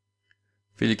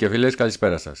Φίλοι και φίλες,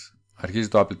 καλησπέρα σας. Αρχίζει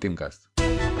το Apple Teamcast.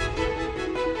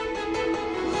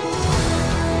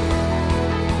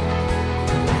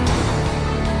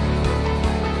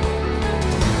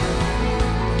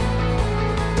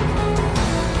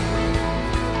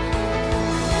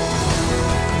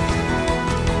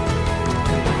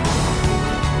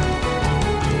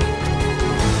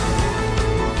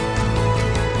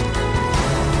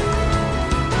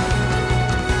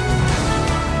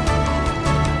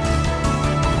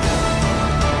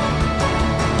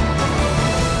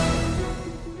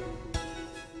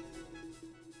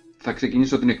 Θα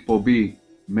ξεκινήσω την εκπομπή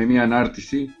με μια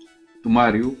ανάρτηση του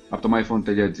Μάριου από το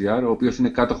myphone.gr, ο οποίος είναι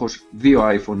κάτοχος 2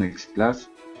 iPhone 6 Plus.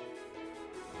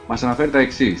 Μας αναφέρει τα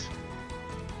εξής: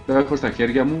 το έχω στα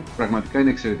χέρια μου, πραγματικά είναι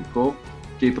εξαιρετικό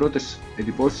και οι πρώτες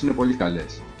εντυπώσεις είναι πολύ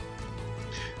καλές.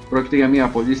 Πρόκειται για μια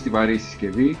πολύ στιβαρή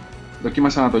συσκευή,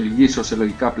 δοκίμασα να το λυγίσω σε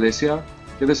λογικά πλαίσια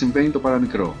και δεν συμβαίνει το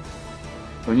παραμικρό.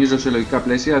 Τονίζω σε λογικά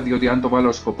πλαίσια, διότι αν το βάλω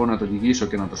ως σκοπό να το λυγίσω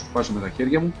και να το σκουπάσω με τα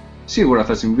χέρια μου, σίγουρα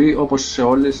θα συμβεί όπως σε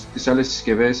όλες τις άλλες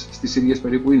συσκευές στις ίδιες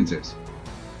περίπου ίντσες.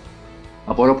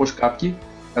 Απορώ πως κάποιοι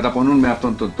καταπονούν με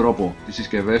αυτόν τον τρόπο τις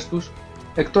συσκευές τους,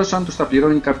 εκτός αν τους τα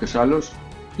πληρώνει κάποιος άλλος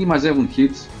ή μαζεύουν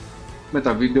hits με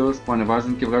τα βίντεο που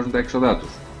ανεβάζουν και βγάζουν τα έξοδά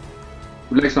τους.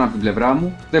 Τουλάχιστον από την πλευρά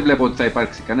μου, δεν βλέπω ότι θα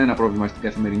υπάρξει κανένα πρόβλημα στην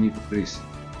καθημερινή του χρήση.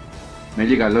 Με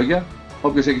λίγα λόγια,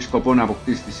 όποιος έχει σκοπό να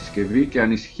αποκτήσει τη συσκευή και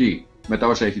ανησυχεί με τα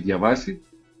όσα έχει διαβάσει,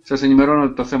 σας ενημερώνω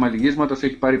ότι το θέμα λυγίσματος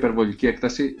έχει πάρει υπερβολική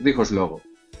έκταση δίχως λόγο.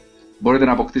 Μπορείτε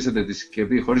να αποκτήσετε τη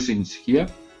συσκευή χωρίς ανησυχία,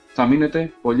 θα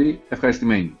μείνετε πολύ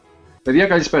ευχαριστημένοι. Παιδιά,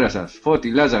 καλησπέρα σας.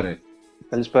 Φώτη, Λάζαρε.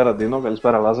 Καλησπέρα Ντίνο,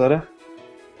 καλησπέρα Λάζαρε.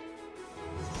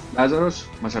 Λάζαρος,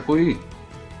 μας ακούει?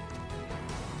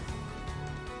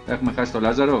 Έχουμε χάσει το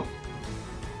Λάζαρο.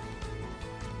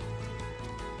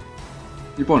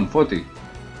 Λοιπόν, Φώτη,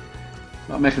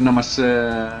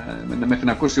 μέχρι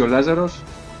να ακούσει ο Λάζαρος,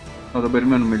 θα τον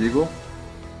περιμένουμε λίγο.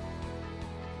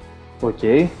 Οκ.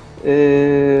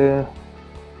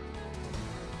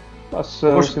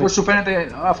 Πώς σου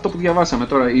φαίνεται αυτό που διαβάσαμε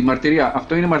τώρα, η μαρτυρία?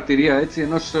 Αυτό είναι μαρτυρία, έτσι,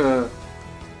 ενός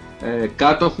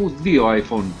κάτοχου 2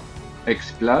 iPhone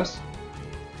 6 Plus.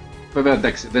 Βέβαια,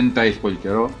 εντάξει, δεν τα έχει πολύ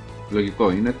καιρό,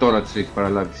 λογικό είναι, τώρα τις έχει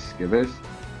παραλάβει τις συσκευές,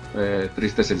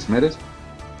 3-4 μέρες.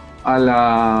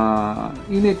 Αλλά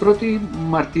είναι η πρώτη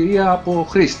μαρτυρία από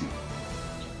χρήστη.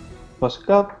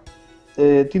 Βασικά,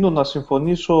 τείνω να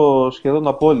συμφωνήσω σχεδόν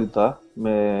απόλυτα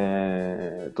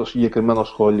με το συγκεκριμένο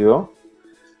σχόλιο.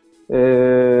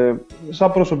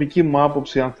 Σαν προσωπική μου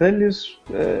άποψη, αν θέλεις,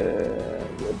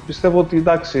 πιστεύω ότι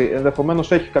εντάξει,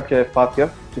 ενδεχομένως έχει κάποια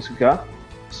ευπάθεια φυσικά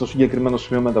στο συγκεκριμένο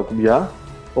σημείο με τα κουμπιά,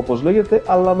 όπως λέγεται,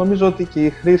 αλλά νομίζω ότι και η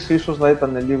χρήση ίσως να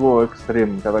ήταν λίγο extreme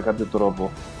κατά κάποιο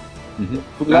τρόπο.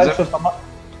 Τουλάχιστον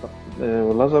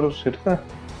ο Λάζαρος ήρθε.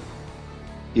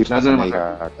 Ήρθαμε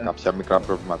για κάποια μικρά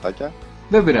προβληματάκια.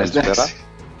 Δεν πειράζει.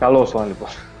 Καλώς ήταν λοιπόν.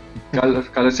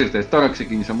 Καλώς ήρθες. Τώρα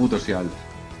ξεκίνησαμε ούτως ή άλλως.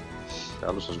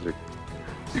 Καλώς σας βρήκα.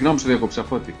 Συγγνώμη, σου διακόψα,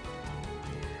 Φώτη.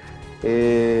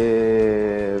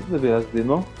 Δεν πειράζει,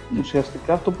 Δίνο.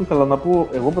 Ουσιαστικά αυτό που ήθελα να πω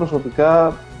εγώ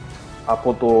προσωπικά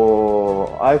από το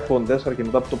iPhone 4 και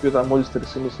μετά από το οποίο ήταν μόλις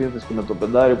 3,5 ίντσες και με το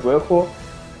 5 που έχω,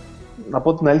 να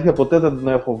πω την αλήθεια, ποτέ δεν τον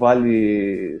έχω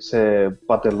βάλει σε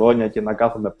πατελόνια και να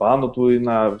κάθομαι πάνω του ή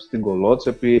στην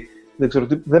κολότσεπη. Δεν ξέρω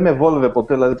τι, δεν με βόλευε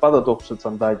ποτέ, δηλαδή πάντα το έχω σε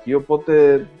τσαντάκι,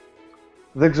 οπότε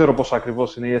δεν ξέρω πώς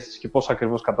ακριβώς είναι η αίσθηση και πώς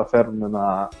ακριβώς καταφέρουν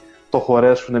να το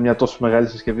χωρέσουν μια τόσο μεγάλη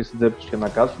συσκευή στην τσέπη τους και να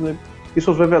κάτσουν.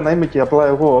 Ίσως βέβαια να είμαι και απλά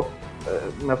εγώ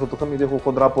με αυτό το θέμα, γιατί έχω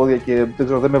χοντρά πόδια και δεν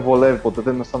ξέρω, δεν με βολεύει ποτέ,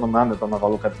 δεν αισθάνομαι άνετα να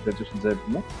βάλω κάτι τέτοιο στην τσέπη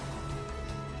μου.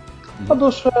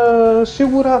 Πάντως,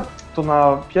 σίγουρα το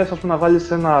να πιάσεις, να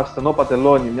βάλεις ένα στενό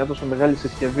πατελόνι, μια τόσο μεγάλη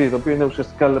συσκευή, το οποίο είναι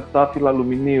ουσιαστικά λεπτά φύλλα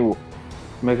αλουμινίου,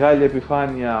 μεγάλη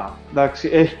επιφάνεια, εντάξει,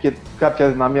 έχει και κάποια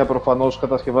δυναμία προφανώς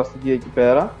κατασκευαστική εκεί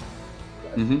πέρα.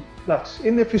 Εντάξει,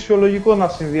 είναι φυσιολογικό να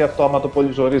συμβεί αυτό άμα το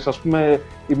πολύ ζωρείς. Ας πούμε,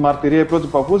 η μαρτυρία η πρώτη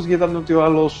που ακούστηκε ήταν ότι ο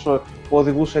άλλος που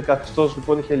οδηγούσε καθιστός,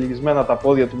 λοιπόν, είχε λυγισμένα τα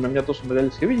πόδια του με μια τόσο μεγάλη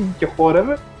συσκευή και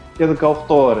χόρευε για 18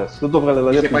 ώρες. Δεν το βγάλε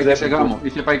δηλαδή. Είχε πάει και σε γάμο.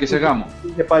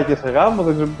 Είχε πάει και σε γάμο,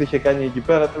 δεν ξέρω τι είχε κάνει εκεί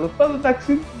πέρα. Τέλος πάντων,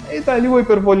 εντάξει, ήταν λίγο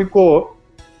υπερβολικό,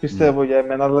 πιστεύω για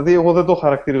εμένα. Δηλαδή, εγώ δεν το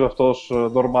χαρακτηρίζω αυτό ως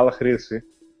normal χρήση.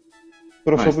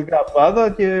 Προσωπικά πάντα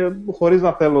και χωρίς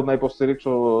να θέλω να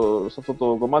υποστηρίξω σε αυτό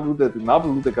το κομμάτι ούτε την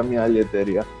Apple ούτε καμία άλλη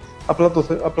εταιρεία.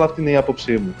 Απλά αυτή είναι η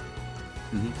άποψή μου.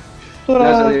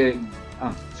 Τώρα...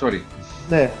 sorry.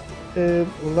 Ναι.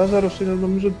 Ο Λάζαρος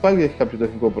νομίζω ότι πάλι έχει κάποιο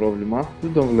τεχνικό πρόβλημα.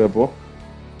 Δεν τον βλέπω.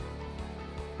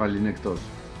 Πάλι είναι εκτός.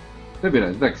 Δεν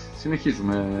πειράζει, εντάξει,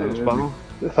 συνεχίζουμε.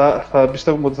 Θα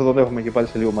πιστεύουμε ότι θα τον έχουμε και πάλι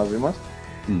σε λίγο μαζί μας.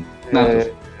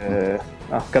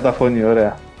 Να καταφωνεί,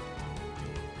 ωραία.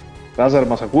 Λάζαρε,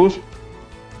 μας ακούς?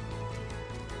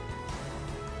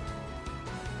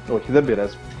 Όχι, δεν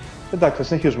πειράζει. Εντάξει, θα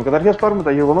συνεχίσουμε. Καταρχάς πάρουμε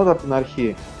τα γεγονότα από την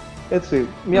αρχή. Έτσι,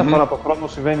 μία φορά το χρόνο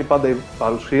συμβαίνει πάντα η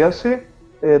παρουσίαση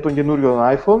των καινούριων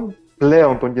iPhone.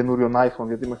 Πλέον των καινούριων iPhone,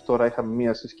 γιατί μέχρι τώρα είχαμε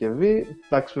μία συσκευή.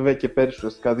 Εντάξει, βέβαια και πέρυσι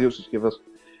ουσιαστικά 2 συσκευές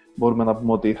μπορούμε να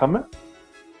πούμε ότι είχαμε.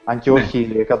 Αν και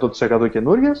όχι 100%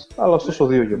 καινούριες, αλλά ωστόσο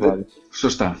 2 και πάλι.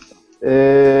 Σωστά.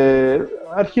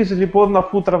 Αρχίζει λοιπόν,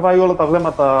 αφού τραβάει όλα τα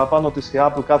βλέμματα πάνω της η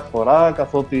Apple κάθε φορά,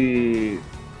 καθότι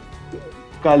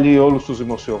καλεί όλους τους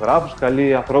δημοσιογράφους,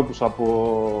 καλεί ανθρώπους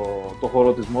από το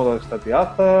χώρο της μόδας στα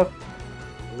τιάτα.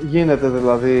 Γίνεται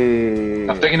δηλαδή...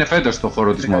 Αυτό έγινε φέτος στο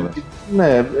χώρο της μόδας.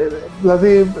 Ναι,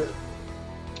 δηλαδή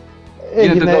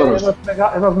έγινε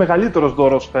ένας μεγαλύτερος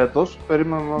δώρος φέτος.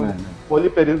 Περίμενα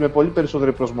με πολύ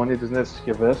περισσότερη προσμονή τις νέες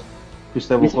συσκευές.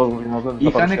 Πιστεύω ο κόσμος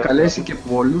είχαν καλέσει και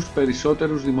πολλούς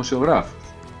περισσότερους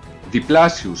δημοσιογράφους.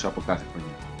 Διπλάσιους από κάθε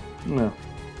χρονιά.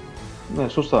 Ναι,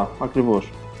 σωστά,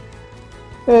 ακριβώς.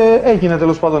 Έγινε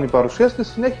τέλος πάντων η παρουσία. Στη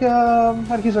συνέχεια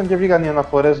αρχίζαν και βγήκαν οι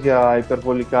αναφορές για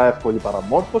υπερβολικά εύκολη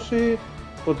παραμόρφωση,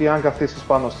 ότι αν καθίσεις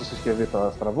πάνω στη συσκευή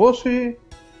θα στραβώσει.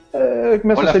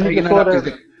 Μέσα σε λίγες ώρες...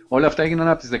 Όλα αυτά έγιναν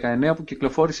από τις 19 που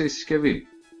κυκλοφόρησε η συσκευή.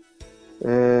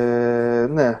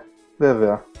 Ναι,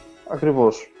 βέβαια,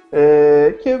 ακριβώς.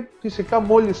 Και φυσικά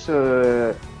μόλις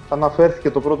αναφέρθηκε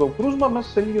το πρώτο κρούσμα, μέσα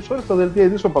σε λίγες ώρες τα δελτία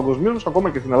ειδήσεων παγκοσμίως, ακόμα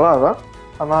και στην Ελλάδα,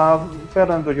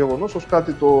 αναφέρανε το γεγονός ως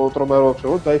κάτι το τρομερό,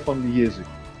 ξέρω, ότι το iPhone λυγίζει.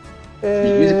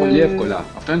 Λυγίζει πολύ εύκολα.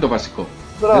 Αυτό είναι το βασικό.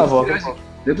 Μπράβο.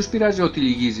 Δεν τους πειράζει ότι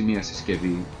λυγίζει μια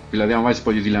συσκευή, δηλαδή αν βάζεις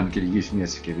πολύ δύναμη και λυγίζει μια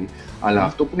συσκευή, αλλά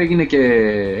αυτό που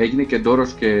έγινε και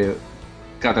ντόρος και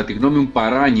κατά τη γνώμη μου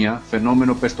παράνοια,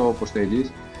 φαινόμενο, πες το όπως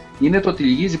θέλεις, είναι το ότι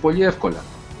λυγίζει πολύ εύκολα.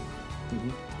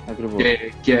 Ακριβώς.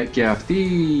 Και αυτή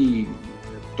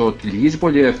το ότι λυγίζει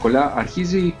πολύ εύκολα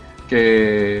αρχίζει και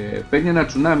παίρνει ένα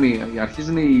τσουνάμι,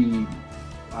 αρχίζουν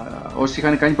όσοι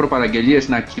είχαν κάνει προπαραγγελίες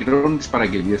να ακυρώνουν τις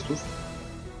παραγγελίες τους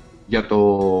για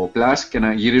το Plus και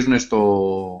να γυρίζουν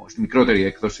στη μικρότερη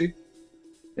έκδοση.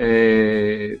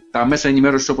 Τα μέσα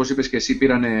ενημέρωσης, όπως είπες και εσύ,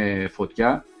 πήραν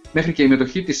φωτιά. Μέχρι και η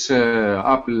μετοχή της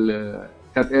Apple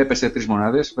έπεσε 3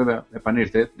 μονάδες, βέβαια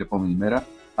επανήρθε την επόμενη μέρα,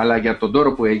 αλλά για τον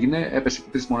τόρο που έγινε έπεσε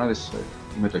 3 μονάδες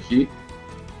η μετοχή.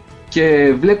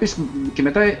 Και βλέπεις και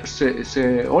μετά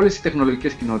σε όλες οι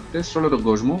τεχνολογικές κοινότητες, σε όλο τον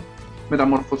κόσμο,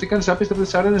 μεταμορφωθήκαν σε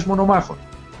απίστευτες αρένες μονομάχων.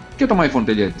 Και το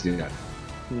myphone.gr.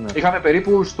 Ναι. Είχαμε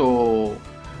περίπου στο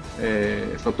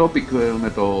topic με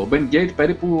το Ben Gate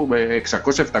περίπου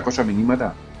 600-700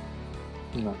 μηνύματα.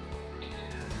 Ναι.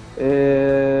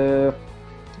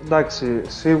 Εντάξει,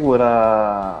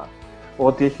 σίγουρα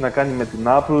ό,τι έχει να κάνει με την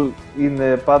Apple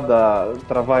είναι πάντα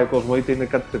τραβάει κόσμο, είτε είναι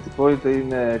κάτι θετικό είτε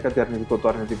είναι κάτι αρνητικό. Το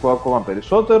αρνητικό ακόμα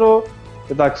περισσότερο.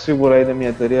 Εντάξει, σίγουρα είναι μια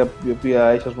εταιρεία η οποία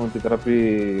έχει, ας πούμε,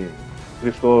 επιτραπεί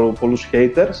χρηστό πολλούς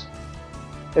haters.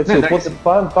 Έτσι, ναι, οπότε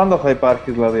πάντα θα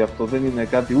υπάρχει δηλαδή αυτό. Δεν είναι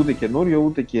κάτι ούτε καινούριο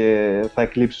ούτε και θα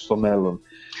εκλείψει στο μέλλον.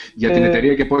 Για την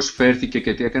εταιρεία και πώς φέρθηκε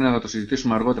και τι έκανε θα το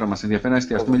συζητήσουμε αργότερα. Μας ενδιαφέρει να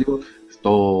εστιαστούμε λίγο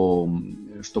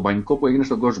στο πανικό που έγινε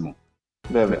στον κόσμο.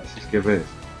 Βέβαια. Με τις συσκευές.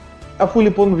 Αφού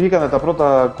λοιπόν βγήκανε τα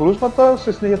πρώτα κρούσματα,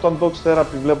 σε συνέχεια το Unbox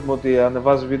Therapy βλέπουμε ότι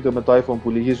ανεβάζει βίντεο με το iPhone που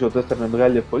λυγίζει ο τέστερ με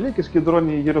μεγάλη ευκολία και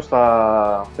συγκεντρώνει γύρω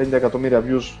στα 50 εκατομμύρια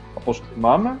views από όσο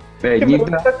θυμάμαι. 50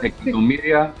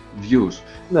 εκατομμύρια views.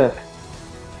 Ναι.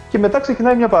 Και μετά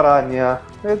ξεκινάει μια παράνοια,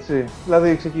 έτσι.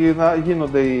 Δηλαδή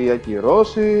γίνονται οι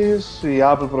ακυρώσεις, η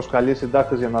Apple προσκαλεί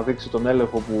συντάκτες για να δείξει τον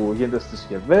έλεγχο που γίνεται στις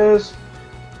συσκευές.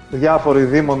 Διάφοροι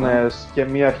δήμονες και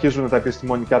μία αρχίζουν τα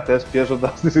επιστημονικά τεστ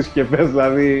πιέζοντας τις συσκευές,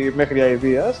 δηλαδή μέχρι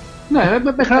αηδίας. Ναι,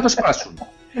 μέχρι να το σπάσουν.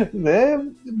 Ναι,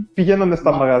 πηγαίνανε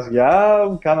στα μαγαζιά,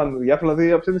 κάνανε διάφορα,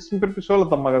 δηλαδή αυτή τη στιγμή πρέπει σε όλα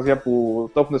τα μαγαζιά που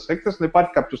το έχουν σε έκθεση να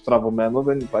υπάρχει κάποιο στραβωμένο,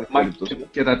 δεν υπάρχει περίπτωση.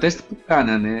 Και τα τεστ που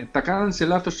κάνανε, τα κάνανε σε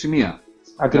λάθος σημεία.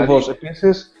 Ακριβώς. Δηλαδή...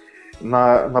 Επίσης,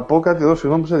 να πω κάτι εδώ,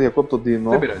 συγγνώμη που σε διακόπτω τον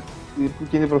Τίνο,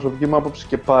 και είναι η προσωπική μου άποψη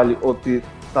και πάλι, ότι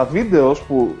τα βίντεο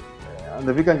που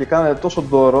ανεβήκαν και κάνανε τόσο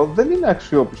ντόρο, δεν είναι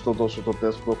αξιόπιστο τόσο το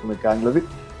τεστ που έχουν κάνει. Δηλαδή,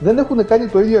 δεν έχουν κάνει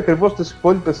το ίδιο ακριβώς στις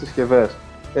υπόλοιπες συσκευές.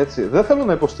 Έτσι, δεν θέλω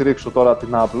να υποστηρίξω τώρα την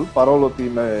Apple, παρόλο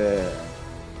ότι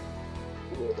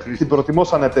την προτιμώ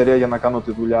σαν εταιρεία για να κάνω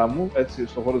τη δουλειά μου, έτσι,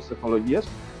 στον χώρο της τεχνολογίας,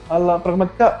 αλλά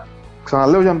πραγματικά,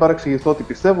 ξαναλέω για να μην παρεξηγηθώ, ότι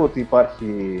πιστεύω ότι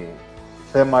υπάρχει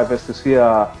θέμα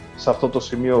ευαισθησία σε αυτό το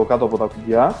σημείο κάτω από τα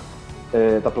κουμπιά,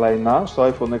 τα πλαϊνά, στο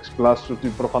iPhone X Plus, ότι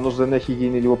προφανώς δεν έχει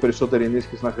γίνει λίγο περισσότερη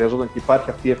ενίσχυση να χρειαζόταν και υπάρχει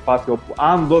αυτή η ευπάθεια όπου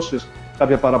αν δώσεις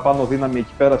κάποια παραπάνω δύναμη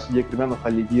εκεί πέρα συγκεκριμένα θα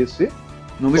λυγίσει.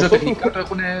 Νομίζω ότι τεχνικά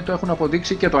το έχουν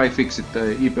αποδείξει και το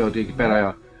iFixit είπε ότι εκεί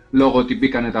πέρα λόγω ότι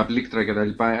μπήκανε τα πλήκτρα και τα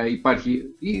λοιπά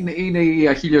είναι η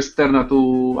αχίλιος πτέρνα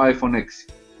του iPhone 6.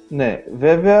 Ναι,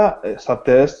 βέβαια στα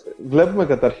τεστ βλέπουμε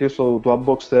καταρχήν του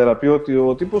Unbox Therapy ότι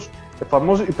ο τύπος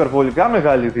εφαρμόζει υπερβολικά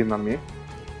μεγάλη δύναμη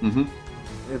Μμμ.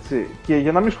 Έτσι. Και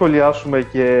για να μην σχολιάσουμε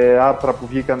και άρθρα που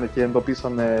βγήκανε και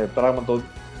εντοπίσανε πράγματα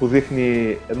που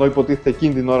δείχνει, ενώ υποτίθεται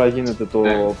εκείνη την ώρα γίνεται το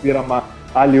πείραμα,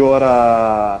 άλλη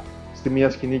ώρα στη μία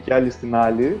σκηνή και άλλη στην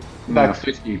άλλη. Ναι, Εντάξει,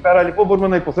 εκεί πέρα λοιπόν μπορούμε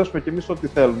να υποθέσουμε και εμείς ό,τι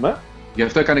θέλουμε. Γι'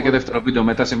 αυτό έκανε και δεύτερο βίντεο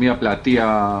μετά σε μια πλατεία,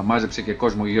 μάζεψε και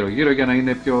κόσμο γύρω-γύρω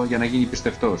για να γίνει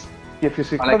πιστευτός. Και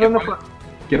φυσικά Αλλά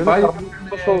δεν πάλι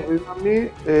τόσο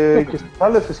δύναμη και στις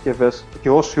άλλες συσκευές και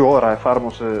όση ώρα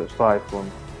εφάρμοσε στο iPhone.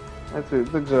 Έτσι,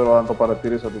 δεν ξέρω αν το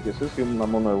παρατηρήσατε κι εσείς, ήμουν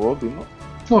μόνο εγώ, Ντίνο.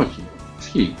 όχι,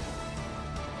 ισχύει.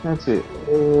 Έτσι.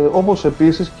 Όπως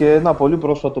επίσης και ένα πολύ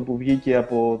πρόσφατο που βγήκε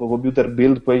από το Computer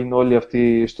Build που έγινε όλη αυτή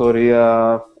η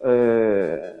ιστορία,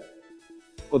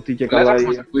 ότι και καλά... Λάζαρε,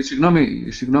 μας ακούει,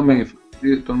 συγγνώμη,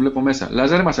 τον βλέπω μέσα.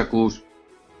 Λάζαρε, μας ακούς?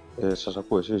 Σας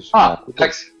ακούω εσείς.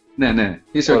 Εντάξει, ναι,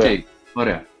 είσαι οκ.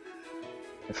 Ωραία.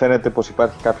 Φαίνεται πως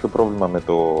υπάρχει κάποιο πρόβλημα με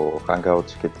το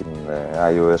Hangouts και την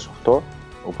iOS 8,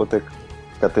 οπότε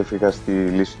κατέφυγα στη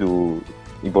λύση του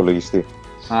υπολογιστή.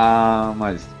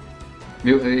 Μάλιστα.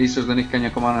 Ίσως δεν έχει κάνει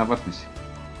ακόμα αναβάθμιση.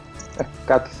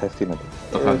 Κάτι θα ευθύνεται.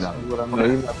 Το φαντάζομαι. Σίγουρα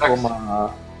είναι ακόμα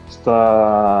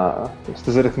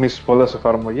στις ρυθμίσεις πολλές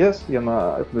εφαρμογές για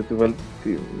να έχουν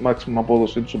τη maximum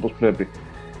απόδοσή τους όπως πρέπει.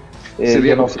 Σε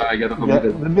διάκοψα για το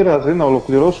computer. Δεν πειράζει, να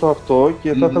ολοκληρώσω αυτό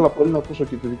και θα ήθελα πολύ να ακούσω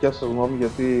και τη δικιά σας γνώμη,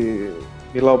 γιατί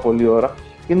μιλάω πολλή ώρα.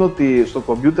 Είναι ότι στο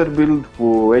computer build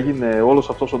που έγινε όλος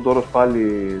αυτός ο τόρος πάλι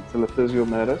τις τελευταίες 2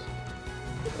 μέρες,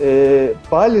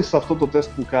 πάλι σε αυτό το τεστ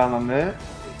που κάνανε,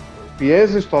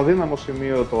 πιέζει στο αδύναμο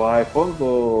σημείο το iPhone, το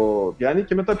πιάνει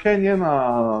και μετά πιάνει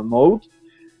ένα Note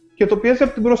και το πιέζει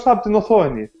από την μπροστά, από την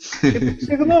οθόνη.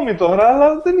 Συγγνώμη τώρα,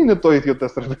 αλλά δεν είναι το ίδιο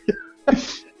τεστ.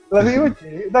 Δηλαδή,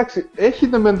 εντάξει, έχει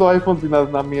με το iPhone την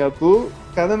αδυναμία του,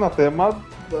 κανένα θέμα,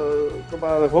 το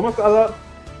παραδεχόμαστε, αλλά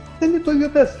δεν είναι το ίδιο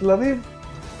τεστ. Δηλαδή,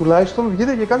 τουλάχιστον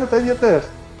βγείτε και κάνετε τα ίδια τεστ.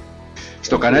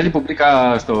 Στο κανάλι που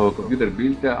μπήκα στο Computer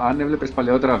Build, αν έβλεπες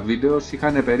παλαιότερα βίντεο,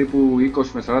 είχαν περίπου 20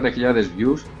 με 40.000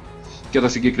 views και το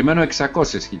συγκεκριμένο 600.000.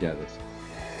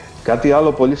 Κάτι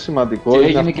άλλο πολύ σημαντικό και είναι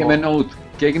έγινε αυτό. και με Note.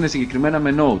 Και έγινε συγκεκριμένα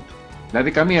με Note.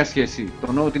 Δηλαδή καμία σχέση. Το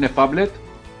Note είναι phablet,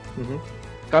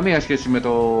 καμία σχέση με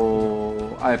το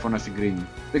iPhone να συγκρίνει.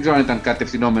 Δεν ξέρω αν ήταν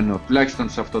κατευθυνόμενο, τουλάχιστον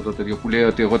σε αυτό το τέτοιο που λέει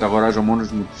ότι εγώ τα αγοράζω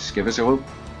μόνος μου τις συσκευές. Εγώ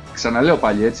ξαναλέω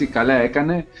πάλι έτσι, καλά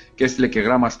έκανε και έστειλε και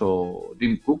γράμμα στο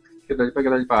Tim Cook κτλ.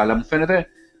 Αλλά μου φαίνεται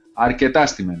αρκετά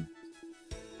στημένο.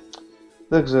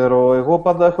 Δεν ξέρω, εγώ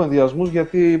πάντα έχω ενδιασμούς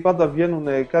γιατί πάντα βγαίνουν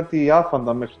κάτι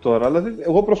άφαντα μέχρι τώρα. Δηλαδή,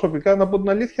 εγώ προσωπικά, να πω την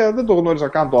αλήθεια, δεν το γνώριζα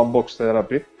καν το Unbox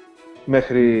Therapy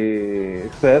μέχρι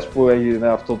χθες που έγινε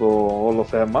αυτό το όλο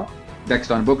θέμα. Εντάξει,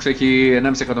 το Unbox έχει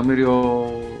 1,5 εκατομμύριο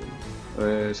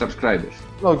subscribers.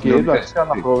 Οκ, εντάξει,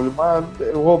 κανένα πρόβλημα.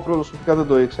 Εγώ προσωπικά δεν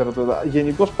το ήξερα.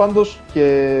 Γενικώς πάντως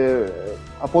και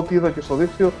από ό,τι είδα και στο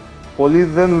δίκτυο, πολλοί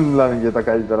δεν μιλάνε για τα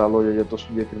καλύτερα λόγια για το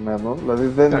συγκεκριμένο. Δηλαδή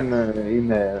δεν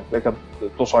είναι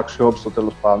τόσο αξιόπιστο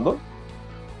τέλος πάντων.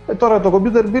 Τώρα το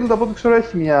Computer Build από ό,τι ξέρω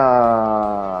έχει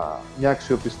μια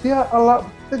αξιοπιστία, αλλά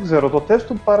δεν ξέρω, το τεστ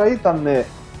του παρά ήταν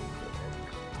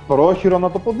πρόχειρο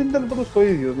να το πω, δεν ήταν πάντως το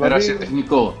ίδιο. Πέρασε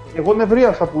τεχνικό. Εγώ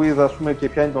νευρίασα που είδα, ας πούμε, και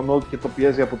πιάνει τον Note και το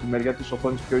πιέζει από τη μεριά της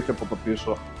οθόνης και όχι από το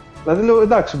πίσω. Δηλαδή λέω,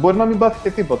 εντάξει, μπορεί να μην πάθει και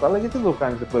τίποτα, αλλά γιατί δεν το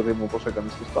κάνεις, παιδί μου, όπως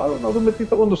έκανες και στο άλλο, να δούμε τι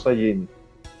όντως θα γίνει.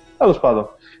 Τέλος πάντων,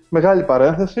 μεγάλη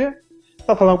παρένθεση.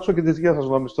 Θα ήθελα να ακούσω και τις δικές σας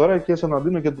γνώμες τώρα και σε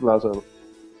Αντίνο και του Λάζαρου.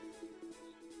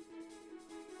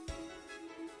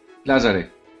 Λάζαρε,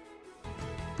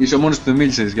 είσαι ο μόνος που δεν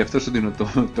μίλησες, γι' αυτό σου δίνω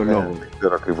το λόγο. Δεν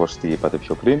ξέρω ακριβώς τι είπατε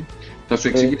πιο πριν. Θα σου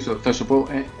εξηγήσω, θα σου πω,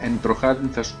 εν τροχάδιν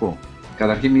θα σου πω.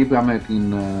 Καταρχήν είπαμε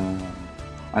την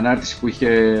ανάρτηση που είχε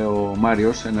ο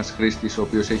Μάριος, ένας χρήστης ο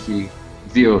οποίος έχει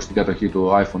 2 στην κατοχή του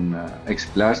iPhone 6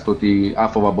 Plus, το ότι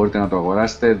άφοβα μπορείτε να το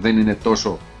αγοράσετε, δεν είναι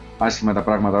τόσο άσχημα τα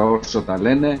πράγματα όσο τα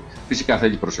λένε. Φυσικά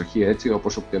θέλει προσοχή, έτσι,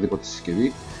 όπως οποιαδήποτε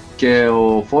συσκευή. Και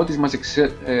ο Φώτης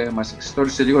μας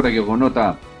εξιστόρισε λίγο τα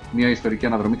γεγονότα, μια ιστορική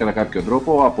αναδρομή κατά κάποιο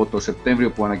τρόπο, από το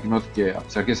Σεπτέμβριο που ανακοινώθηκε, από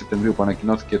τις αρχές Σεπτεμβρίου που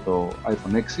ανακοινώθηκε το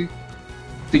iPhone 6,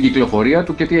 την κυκλοφορία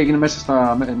του και τι έγινε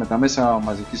μέσα με τα μέσα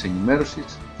μαζικής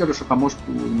ενημέρωσης και όλος ο χαμός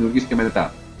που δημιουργήθηκε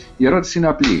μετά. Η ερώτηση είναι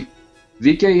απλή.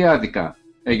 Δίκαια ή άδικα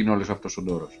έγινε όλος αυτός ο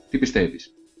ντόρος? Τι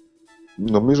πιστεύεις?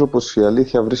 Νομίζω πως η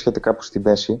αλήθεια βρίσκεται κάπου στη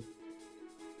μέση.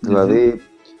 Δηλαδή,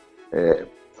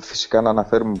 φυσικά να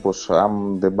αναφέρουμε πως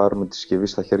αν δεν πάρουμε τη συσκευή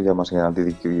στα χέρια μας για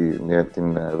να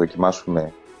την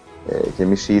δοκιμάσουμε και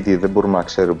εμείς ήδη δεν μπορούμε να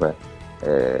ξέρουμε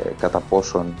κατά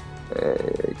πόσον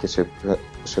και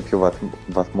σε ποιο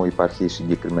βαθμό υπάρχει η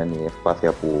συγκεκριμένη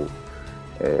ευπάθεια που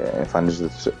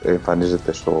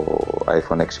εμφανίζεται στο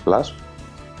iPhone 6 Plus.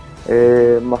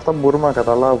 Με αυτά που μπορούμε να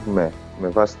καταλάβουμε με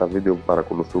βάση τα βίντεο που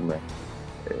παρακολουθούμε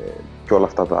και όλα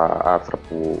αυτά τα άρθρα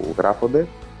που γράφονται,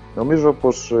 Νομίζω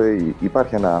πως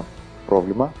υπάρχει ένα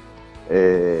πρόβλημα,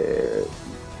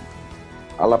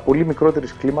 αλλά πολύ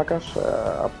μικρότερης κλίμακας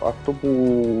από αυτό που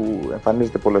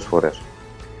εμφανίζεται πολλές φορές.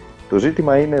 Το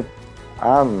ζήτημα είναι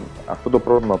αν αυτό το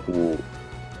πρόβλημα που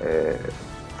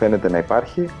φαίνεται να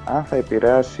υπάρχει, αν θα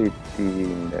επηρεάσει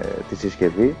τη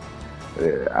συσκευή,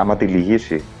 άμα τη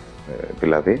λυγίσει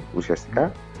δηλαδή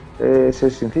ουσιαστικά, σε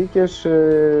συνθήκες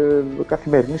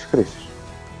καθημερινής χρήσης.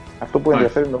 Αυτό που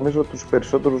ενδιαφέρει νομίζω τους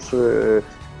περισσότερους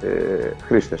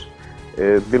χρήστες.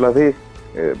 Δηλαδή,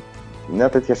 μια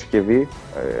τέτοια συσκευή,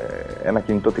 ένα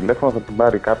κινητό τηλέφωνο θα την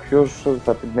πάρει κάποιος,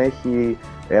 θα την έχει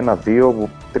 1, 2,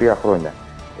 3 χρόνια.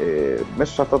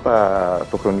 Μέσα σε αυτό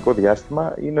το χρονικό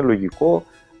διάστημα είναι λογικό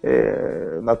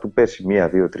να του πέσει 1,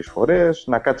 2, 3 φορές,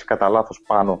 να κάτσει κατά λάθος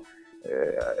πάνω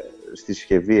στη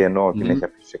συσκευή ενώ την έχει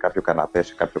αφήσει σε κάποιο καναπέ,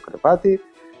 σε κάποιο κρεβάτι,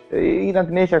 ή να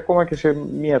την έχει ακόμα και σε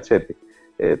μία τσέπη.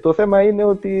 Το θέμα είναι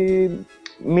ότι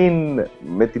μην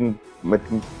με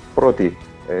την πρώτη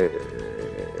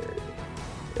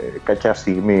κακιά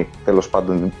στιγμή, τέλος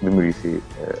πάντων, δημιουργηθεί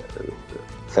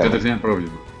θέμα. Κατευθείαν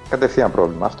πρόβλημα. Κατευθείαν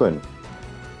πρόβλημα, αυτό είναι.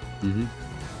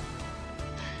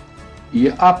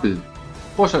 Η Apple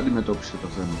πώς αντιμετώπισε το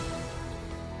θέμα?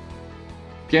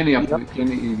 Ποια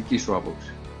είναι η δική σου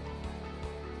άποψη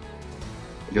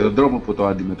για τον τρόπο που το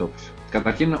αντιμετώπισε?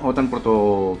 Καταρχήν, όταν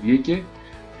πρωτοβγήκε,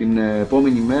 την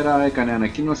επόμενη μέρα έκανε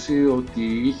ανακοίνωση ότι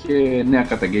είχε 9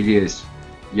 καταγγελίες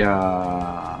για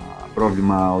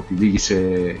πρόβλημα ότι λύγησε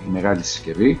η μεγάλη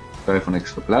συσκευή, το iPhone 6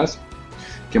 Plus,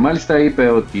 και μάλιστα είπε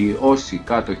ότι όσοι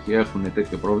κάτοχοι έχουν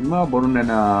τέτοιο πρόβλημα μπορούν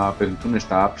να απευθυνθούν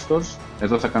στα App Stores,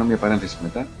 εδώ θα κάνω μια παρένθεση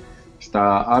μετά,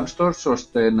 στα App Stores,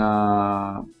 ώστε να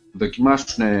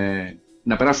δοκιμάσουν,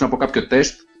 να περάσουν από κάποιο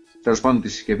τεστ, τέλος πάντων, τη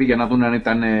συσκευή, για να δουν αν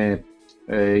ήταν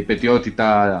η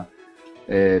πετιότητα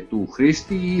του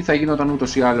χρήστη ή θα γινόταν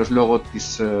ούτως ή άλλως λόγω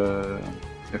της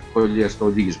ευκολίας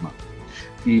στο λύγισμα.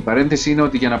 Η παρένθεση είναι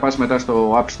ότι για να πας μετά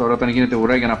στο App Store, όταν γίνεται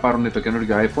ουρά για να πάρουν το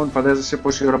καινούργιο iPhone, φαντάζεσαι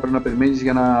πόση ώρα πρέπει να περιμένεις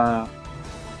για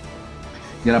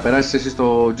να περάσεις εσύ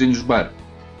στο Genius Bar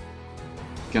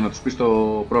και να τους πεις το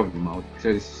πρόβλημα, ότι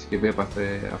ξέρεις, η συσκευή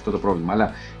έπαθε αυτό το πρόβλημα.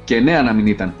 Αλλά και 9 να μην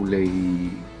ήταν, που λέει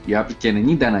η Apple, και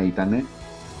 90 να ήταν,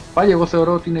 πάλι εγώ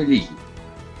θεωρώ ότι είναι λίγοι.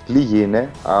 Λίγοι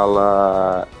είναι,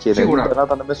 αλλά και 90 Σίγουρα. να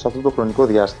ήταν μέσα σε αυτό το χρονικό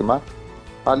διάστημα,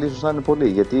 πάλι ίσως να είναι πολύ,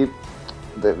 γιατί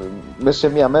μέσα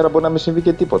σε μία μέρα μπορεί να μην συμβεί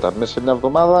και τίποτα. Μέσα σε μια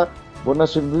εβδομάδα μπορεί να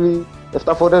συμβεί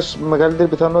 7 φορές με μεγαλύτερη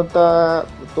πιθανότητα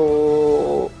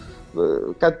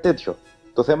κάτι τέτοιο.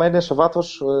 Το θέμα είναι σε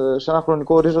βάθος, σε ένα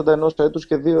χρονικό ορίζοντα 1 έτους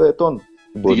και 2 ετών.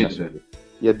 Μπορεί να συμβεί.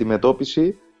 Η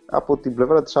αντιμετώπιση από την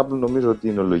πλευρά της Apple νομίζω ότι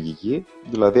είναι λογική.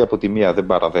 Δηλαδή, από τη μία δεν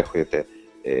παραδέχεται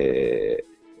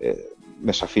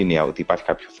με σαφήνεια ότι υπάρχει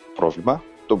κάποιο πρόβλημα,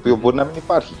 το οποίο μπορεί να μην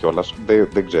υπάρχει κιόλας,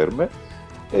 δεν ξέρουμε.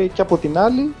 Και από την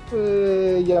άλλη,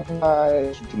 για να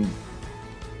την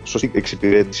σωστή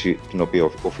εξυπηρέτηση την οποία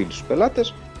οφείλει στους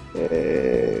πελάτες,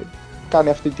 κάνει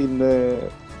αυτή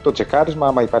το τσεκάρισμα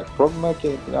άμα υπάρχει πρόβλημα και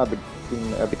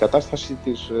την αντικατάσταση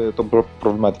των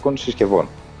προβληματικών συσκευών.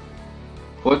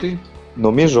 Ότι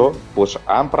νομίζω πως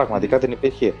αν πραγματικά δεν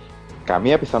υπήρχε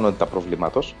καμία πιθανότητα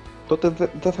προβλήματος, τότε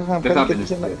δεν θα είχαν κάνει και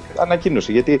την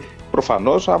ανακοίνωση. Γιατί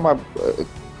προφανώς άμα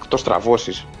το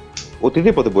στραβώσεις,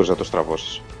 οτιδήποτε μπορείς να το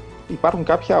στραβώσεις, υπάρχουν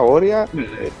κάποια όρια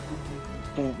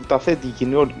που τα θέτει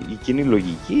η κοινή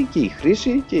λογική και η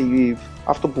χρήση και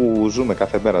αυτό που ζούμε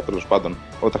κάθε μέρα, τέλος πάντων,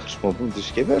 όταν χρησιμοποιούμε τις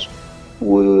συσκευές,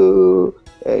 που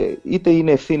είτε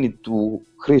είναι ευθύνη του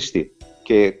χρήστη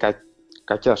και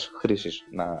κακιάς χρήσης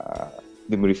να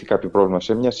δημιουργηθεί κάποιο πρόβλημα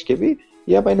σε μια συσκευή,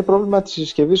 ή άμα είναι πρόβλημα της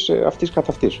συσκευής αυτής καθ'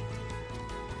 αυτής.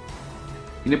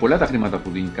 είναι πολλά τα χρήματα που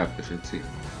δίνει κάποιος, έτσι.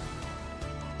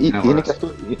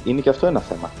 Είναι και αυτό ένα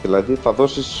θέμα. Δηλαδή θα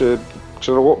δώσεις,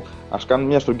 ξέρω εγώ, ας κάνουμε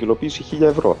μια στρογγυλοποίηση 1.000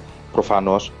 ευρώ.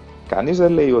 Προφανώς, κανείς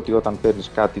δεν λέει ότι όταν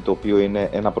παίρνεις κάτι το οποίο είναι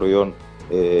ένα προϊόν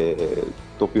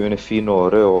το οποίο είναι φίνο,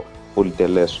 ωραίο,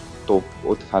 πολυτελές,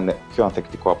 ότι θα είναι πιο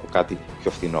ανθεκτικό από κάτι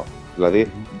πιο φθηνό.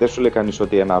 Δηλαδή, δεν σου λέει κανείς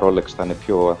ότι ένα Rolex θα είναι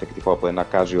πιο ανθεκτικό από ένα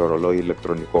Casio ρολόι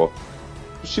ηλεκτρονικό.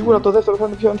 Σίγουρα το δεύτερο θα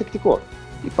είναι πιο ανθεκτικό.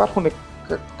 Υπάρχουν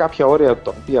κάποια όρια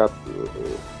τα οποία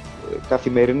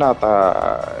καθημερινά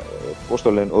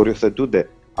οριοθετούνται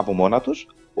από μόνα τους,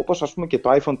 όπως ας πούμε και το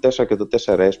iPhone 4 και το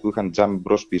 4S που είχαν τζάμι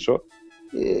μπρος πίσω.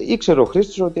 Ήξερε ο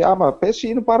χρήστης ότι άμα πέσει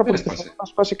είναι πάρα πολύ πιθανό να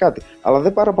σπάσει κάτι. Αλλά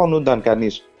δεν παραπονούνταν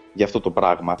κανείς για αυτό το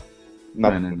πράγμα,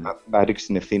 να ρίξει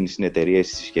την ευθύνη στην εταιρεία ή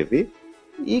στη συσκευή.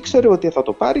 Ήξερε ότι θα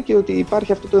το πάρει και ότι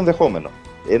υπάρχει αυτό το ενδεχόμενο.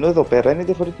 Ενώ εδώ πέρα είναι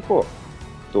διαφορετικό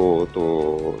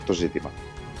το ζήτημα.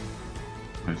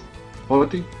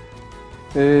 Ότι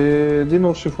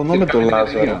Δίνω, συμφωνώ με τον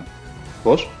Λάζαρο.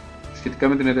 Σχετικά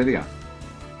με την εταιρεία.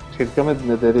 Σχετικά με την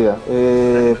εταιρεία.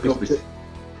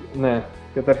 Ναι,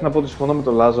 καταρχήν να πω ότι συμφωνώ με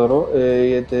τον Λάζαρο.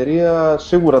 Η εταιρεία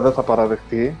σίγουρα δεν θα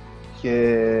παραδεχτεί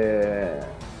και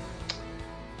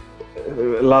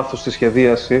λάθος στη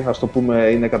σχεδίαση, ας το πούμε,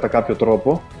 είναι κατά κάποιο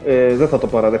τρόπο. Δεν θα το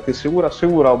παραδεχτεί σίγουρα.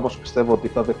 Σίγουρα όμως πιστεύω ότι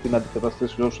θα δεχτεί να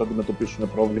αντικαταστήσει όσους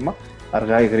αντιμετωπίσουν πρόβλημα,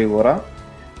 αργά ή γρήγορα.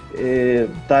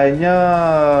 Τα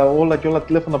 9 όλα και όλα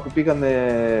τηλέφωνα που πήγανε...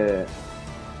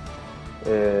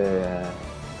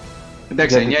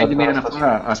 Εντάξει, 9 είναι μια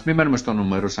αναφορά. Ας μην μένουμε στο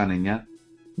νούμερο σαν 9.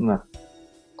 Ναι.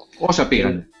 Όσα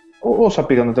πήγανε. Όσα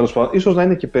πήγανε τέλος πάντων. Ίσως να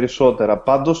είναι και περισσότερα.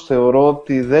 Πάντως θεωρώ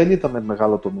ότι δεν ήταν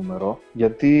μεγάλο το νούμερο,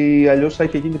 γιατί αλλιώς θα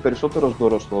είχε γίνει περισσότερο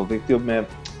δώρο στο δίκτυο με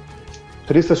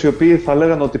χρήστες οι οποίοι θα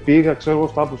λέγανε ότι πήγα, ξέρω εγώ,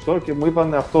 στο Apple Store και μου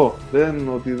είπαν αυτό.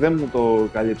 Ότι δεν μου το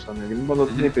καλύψανε. Και μου είπαν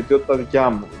ότι είναι η ιδιότητα δικιά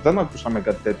μου. Δεν ακούσαμε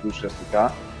κάτι τέτοιο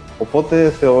ουσιαστικά. Οπότε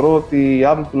θεωρώ ότι η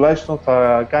Apple τουλάχιστον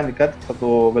θα κάνει κάτι και θα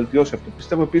το βελτιώσει αυτό.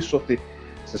 Πιστεύω επίσης ότι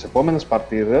στις επόμενες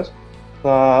παρτίδες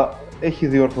θα έχει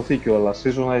διορθωθεί κιόλας.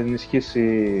 Ίσως να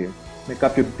ενισχύσει με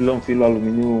κάποιο επιπλέον φύλλο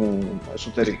αλουμινίου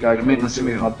εσωτερικά και με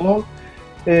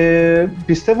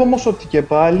πιστεύω όμως ότι και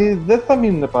πάλι δεν θα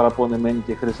μείνουν παραπονεμένοι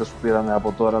και χρήστες που πήραν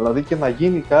από τώρα. Δηλαδή και να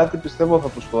γίνει κάτι, πιστεύω θα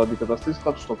τους το αντικαταστήσει,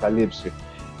 θα τους το καλύψει.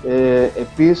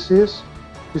 Επίσης,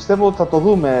 πιστεύω ότι θα το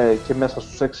δούμε και μέσα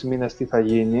στους 6 μήνες τι θα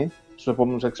γίνει, στους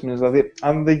επόμενους 6 μήνες. Δηλαδή,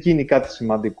 αν δεν γίνει κάτι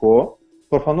σημαντικό,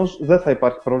 προφανώς δεν θα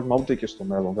υπάρχει πρόβλημα ούτε και στο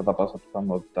μέλλον, κατά πάσα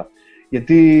πιθανότητα.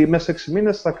 Γιατί μέσα σε 6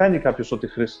 μήνες θα κάνει κάποιος ό,τι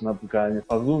χρήση να του κάνει.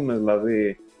 Θα δούμε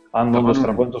δηλαδή αν όντως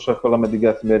στραβώνει τόσο εύκολα με την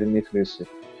καθημερινή χρήση.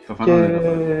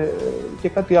 Και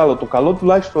κάτι άλλο. Το καλό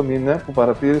τουλάχιστον είναι που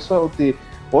παρατήρησα ότι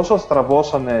όσο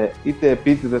στραβώσανε είτε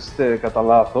επίτηδες είτε κατά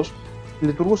λάθος,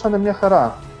 λειτουργούσαν μια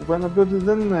χαρά. Που πάει να πει ότι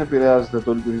δεν επηρεάζεται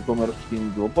το λειτουργικό μέρος του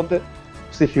κινητού. Οπότε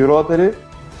στη χειρότερη,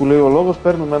 που λέει ο λόγος,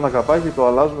 παίρνουμε ένα καπάκι, το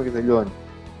αλλάζουμε και τελειώνει.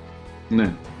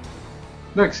 Ναι.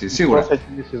 Εντάξει, σίγουρα. Πώς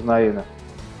κινήσεις να είναι.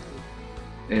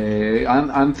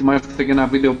 Αν θυμάστε και ένα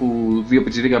βίντεο που δύο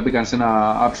πιτσιρίκια μπήκαν σε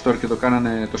ένα App Store και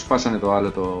το σπάσανε το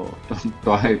άλλο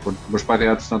το iPhone, την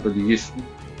προσπάθειά τους να το λυγίσουν.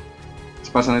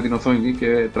 Σπάσανε την οθόνη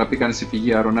και τραπήκανε σε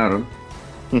φυγή άρων-άρων.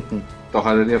 Το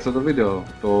είχατε δει αυτό το βίντεο?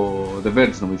 Το The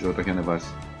Verge νομίζω το έχει ανεβάσει.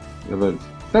 The Verge.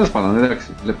 Τέλος πάντων, εντάξει,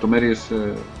 λεπτομέρειες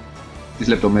της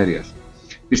λεπτομέρειας.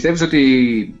 Πιστεύεις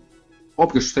ότι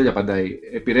όποιος θέλει απαντάει,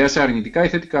 επηρέασε αρνητικά ή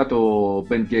θετικά το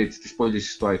Ben Gates της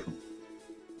πώλησης του iPhone?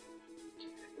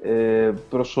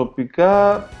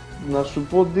 Προσωπικά, να σου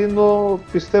πω, Ντίνο,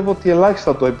 πιστεύω ότι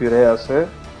ελάχιστα το επηρέασε.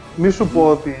 Μη σου πω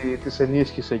ότι τις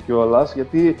ενίσχυσε κιόλας,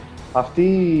 γιατί αυτή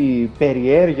η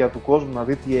περιέργεια του κόσμου να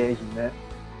δει τι έγινε,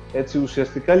 έτσι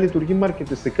ουσιαστικά λειτουργεί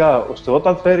μαρκετιστικά, ώστε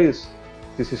όταν φέρεις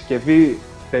τη συσκευή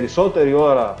περισσότερη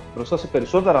ώρα μπροστά σε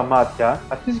περισσότερα μάτια,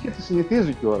 αρχίζει και τη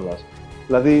συνηθίζει κιόλας.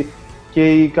 Δηλαδή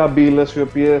και οι καμπύλες, οι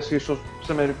οποίες ίσως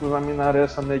σε μερικούς να μην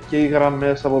αρέσανε, και οι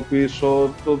γραμμές από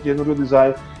πίσω, το καινούριο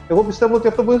design. Εγώ πιστεύω ότι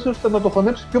αυτό μπορεί να το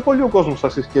χωνέψει πιο πολύ ο κόσμος στα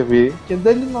συσκευή και εν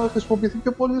τέλει να χρησιμοποιηθεί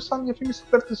πιο πολύ σαν διαφήμιση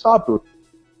υπέρ της Apple.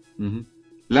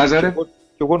 Λάζαρε.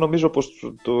 Και εγώ νομίζω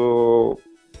πως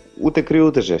ούτε κρύο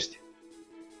ούτε ζέστη.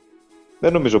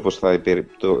 Δεν νομίζω πως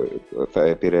θα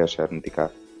επηρέασε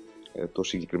αρνητικά το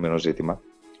συγκεκριμένο ζήτημα.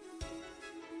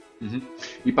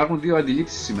 Υπάρχουν δύο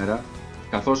αντιλήψεις σήμερα,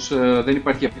 καθώς δεν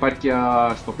υπάρχει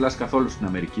επάρκεια στο Plus καθόλου στην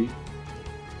Αμερική.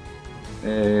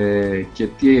 Και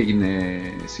τι έγινε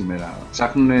σήμερα?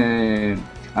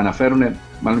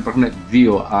 Μάλλον υπάρχουν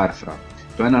δύο άρθρα.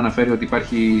 Το ένα αναφέρει ότι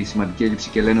υπάρχει σημαντική έλλειψη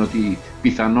και λένε ότι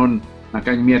πιθανόν να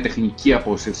κάνει μια τεχνική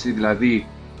απόσυρση, δηλαδή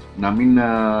να μην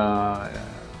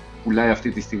πουλάει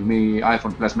αυτή τη στιγμή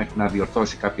iPhone Plus μέχρι να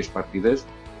διορθώσει κάποιες παρτίδες,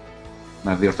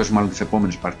 να διορθώσει μάλλον τις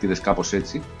επόμενες παρτίδες, κάπως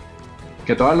έτσι.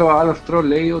 Και το άλλο άρθρο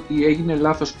λέει ότι έγινε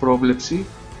λάθος πρόβλεψη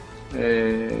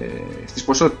στις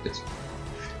ποσότητες.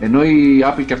 Ενώ η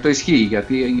Apple, και αυτό ισχύει,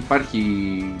 γιατί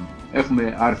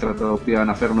έχουμε άρθρα τα οποία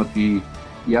αναφέρουν ότι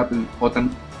η Apple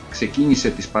όταν ξεκίνησε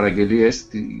τις παραγγελίες,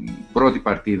 την πρώτη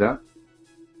παρτίδα,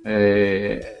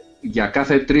 για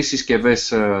κάθε 3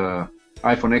 συσκευές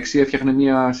iPhone 6 έφτιαχνε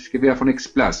μια συσκευή iPhone 6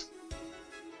 Plus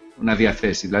να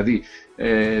διαθέσει. Δηλαδή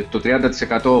το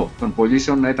 30% των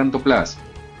πωλήσεων ήταν το Plus.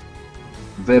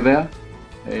 Βέβαια,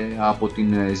 από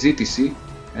την ζήτηση,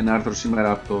 ένα άρθρο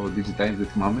σήμερα από το Digitimes, δεν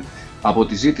θυμάμαι, από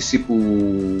τη ζήτηση που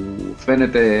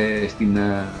φαίνεται στην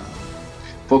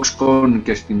Foxconn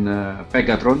και στην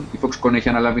Pegatron, η Foxconn έχει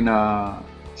αναλάβει να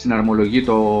συναρμολογεί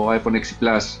το iPhone 6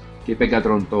 Plus και η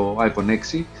Pegatron το iPhone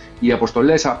 6. Οι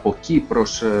αποστολές από εκεί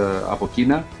από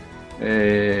Κίνα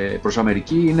προς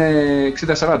Αμερική είναι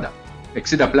 60-40.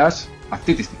 60 Plus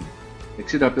αυτή τη στιγμή.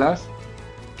 60 Plus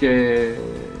και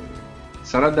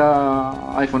 40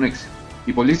 iPhone 6.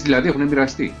 Οι πωλήσεις δηλαδή έχουν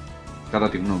μοιραστεί, κατά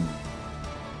τη γνώμη μου.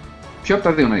 Ποιο από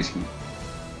τα δύο να ισχύει?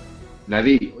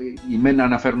 Δηλαδή, οι μεν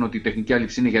αναφέρουν ότι η τεχνική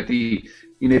άλυψη είναι γιατί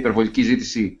είναι υπερβολική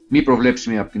ζήτηση μη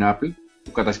προβλέψιμη από την Apple,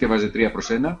 που κατασκεύαζε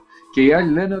 3/1, και οι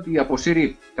άλλοι λένε ότι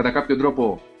αποσύρει κατά κάποιο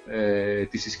τρόπο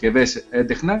τις συσκευές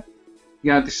έντεχνα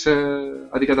για να τις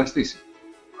αντικαταστήσει.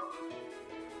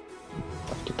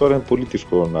 Αυτό τώρα είναι πολύ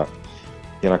δύσκολο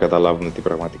για να καταλάβουν τι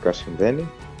πραγματικά συμβαίνει.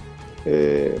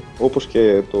 Όπως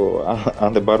και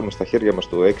αν δεν πάρουμε στα χέρια μας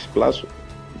το 6 Plus,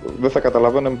 δεν θα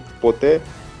καταλαβαίνουμε ποτέ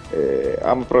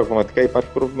άμα πραγματικά υπάρχει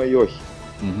πρόβλημα ή όχι.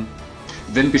 Mm-hmm.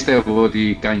 Δεν πιστεύω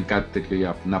ότι κάνει κάτι τέτοιο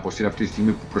για να αποσύρει αυτή τη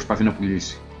στιγμή που προσπαθεί να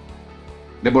πουλήσει.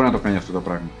 Δεν μπορεί να το κάνει αυτό το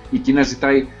πράγμα. Η Κίνα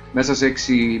ζητάει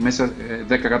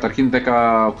καταρχήν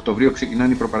 10 Οκτωβρίου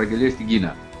ξεκινάνε οι προπαραγγελίες στην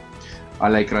Κίνα.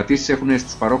 Αλλά οι κρατήσεις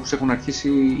στους παρόχους έχουν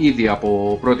αρχίσει ήδη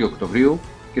από 1η Οκτωβρίου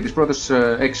και τις πρώτες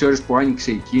 6 ώρες που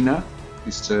άνοιξε η Κίνα,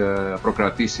 τις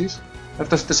προκρατήσεις,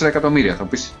 έφτασε 4 εκατομμύρια. Θα μου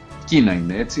πεις, Κίνα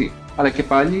είναι έτσι, αλλά και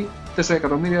πάλι 4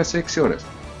 εκατομμύρια σε 6 ώρες.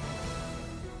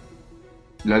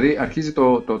 Δηλαδή αρχίζει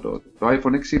το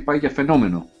iPhone 6 πάει για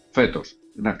φαινόμενο φέτος,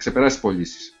 να ξεπεράσει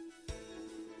πωλήσεις.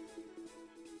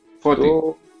 Φώτη.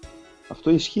 Αυτό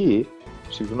ισχύει,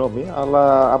 συγγνώμη,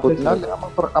 αλλά από την άλλη,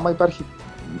 άμα υπάρχει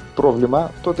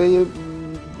πρόβλημα, τότε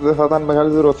δεν θα ήταν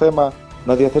μεγαλύτερο θέμα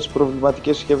να διαθέσει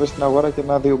προβληματικές συσκευές στην αγορά και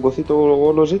να διωγγωθεί το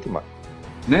όλο ζήτημα.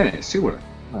 Ναι, σίγουρα.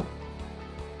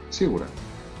 Σίγουρα.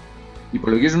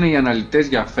 Υπολογίζουν οι αναλυτές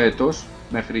για φέτος,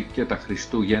 μέχρι και τα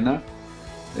Χριστούγεννα,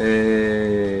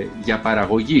 για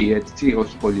παραγωγή, έτσι,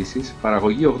 όχι πωλήσεις,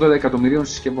 παραγωγή 80 εκατομμυρίων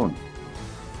συσκευών.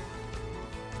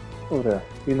 Ωραία.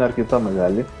 Είναι αρκετά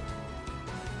μεγάλη.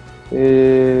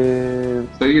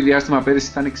 Στο ίδιο διάστημα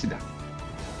πέρυσι ήταν 60.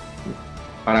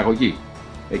 Παραγωγή.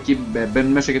 Εκεί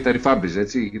μπαίνουν μέσα και τα refurbished,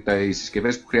 έτσι, οι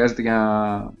συσκευές που χρειάζεται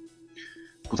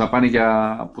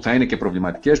που θα είναι και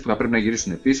προβληματικές, που θα πρέπει να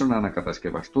γυρίσουν πίσω, να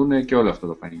ανακατασκευαστούν και όλο αυτό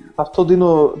το φάνηκε. Αυτό,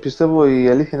 Ντίνο, πιστεύω η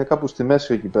αλήθεια είναι κάπου στη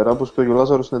μέση εκεί πέρα. Όπως και ο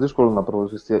Λάζαρος, είναι δύσκολο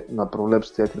να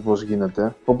προβλέψει τι ακριβώς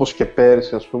γίνεται. Όπως και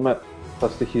πέρυσι, ας πούμε, θα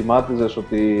στοιχημάτιζες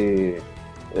ότι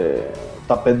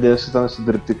τα 5S ήταν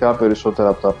συντριπτικά περισσότερα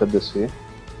από τα 5C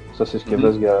στις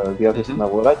συσκευές για διάθεση στην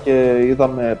αγορά, και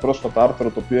είδαμε πρόσφατα άρθρο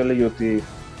το οποίο έλεγε ότι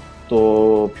το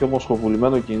πιο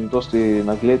μοσχοβουλημένο κινητό στην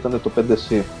Αγγλία ήταν το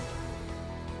 5C.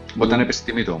 Όταν έπεσε η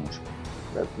τιμή του όμως.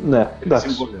 Ναι, εντάξει.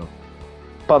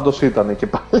 Πάντως ήταν και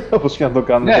πάλι, όπως και να το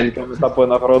κάνουμε τελικά μετά από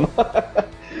ένα χρόνο.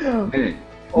 Ναι.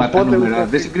 Μα τα νούμερα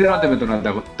δεν συγκρίνονται με τον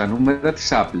ανταγωνισμό. Τα νούμερα της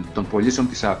Apple, των πωλήσεων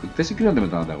της Apple, δεν συγκρίνονται με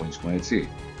τον ανταγωνισμό, έτσι.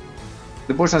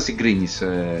 Δεν μπορείς να συγκρίνεις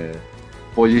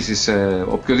πωλήσεις,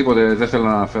 οποιοδήποτε, δεν θέλω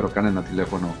να αναφέρω κανένα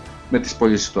τηλέφωνο, με τις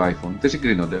πωλήσεις του iPhone. Δεν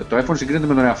συγκρίνονται. Το iPhone συγκρίνεται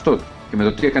με τον εαυτό του και με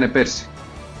το τι έκανε πέρσι.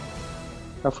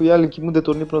 Αφού οι άλλοι κοιμούνται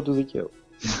τον ύπνο του δικαίου.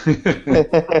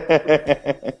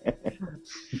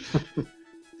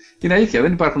 Είναι αλήθεια,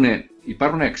 δεν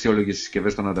υπάρχουν αξιόλογες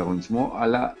συσκευές στον ανταγωνισμό,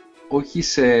 αλλά όχι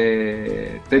σε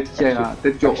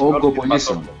τέτοιο όγκο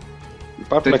πωλήσεων.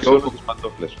 Υπάρχουν αξιόλογες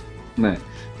παντόφλες. Ναι.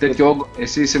 Τέτοιο όγκο,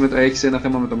 εσύ έχεις ένα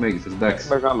θέμα με το μέγεθος, εντάξει.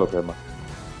 Μεγάλο θέμα.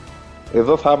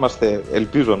 Εδώ θα είμαστε,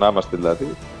 ελπίζω να είμαστε δηλαδή,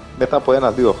 μετά από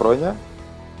 1-2 χρόνια,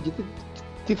 γιατί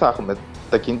τι θα έχουμε,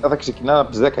 τα κινητά θα ξεκινάνε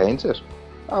από τις 10 ίντσες.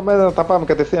 Αν τα πάμε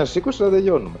κατευθείαν στις 20 θα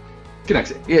τελειώνουμε.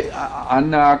 Κοίταξε,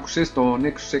 αν άκουσες το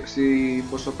Nexus 6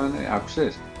 πόσο θα είναι,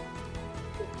 άκουσες?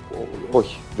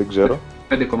 Όχι, δεν ξέρω.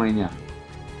 5,9.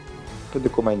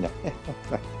 5,9.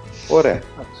 Ωραία.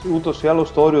 Ούτως ή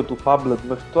άλλως το όριο του Phablet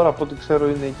μέχρι τώρα, από ό,τι ξέρω,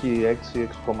 είναι εκεί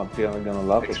 6,3, αν δεν κάνω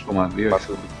λάθος. 6,2.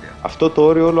 Αυτό το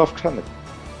όριο όλο αυξάνεται.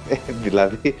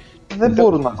 Δηλαδή... Δεν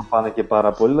μπορούν να το πάνε και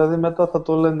πάρα πολύ, δηλαδή μετά θα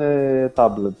το λένε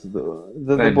tablet.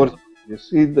 Δεν μπορεί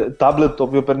να ή tablet το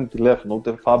οποίο παίρνει τηλέφωνο,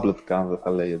 ούτε phablet καν δεν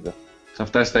θα λέγεται. Θα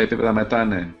φτάσει στα επίπεδα μετά,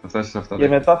 ναι. Θα φτάσει σε αυτά. Και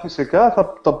μετά φυσικά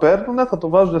θα το παίρνουν, θα το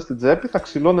βάζουν στην τσέπη, θα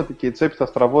ξυλώνεται και η τσέπη, θα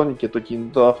στραβώνει και το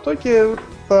κινητό αυτό και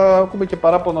θα ακούμε και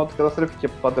παράπονα ότι καταστρέφει και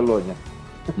παντελόνια.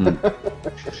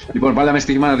 Λοιπόν, βάλαμε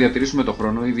στοίχημα να διατηρήσουμε το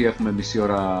χρόνο. Ήδη έχουμε μισή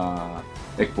ώρα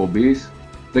εκπομπής.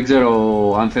 Δεν ξέρω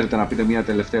αν θέλετε να πείτε μια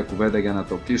τελευταία κουβέντα για να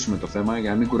το κλείσουμε το θέμα, για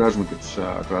να μην κουράζουμε και τους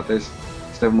ακροατές.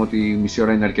 Πιστεύουμε ότι η μισή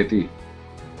ώρα είναι αρκετή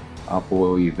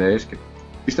από ιδέες και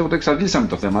πιστεύω ότι εξαντλήσαμε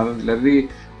το θέμα. Δηλαδή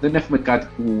δεν έχουμε κάτι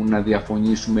που να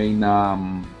διαφωνήσουμε ή να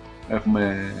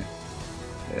έχουμε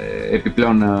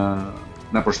επιπλέον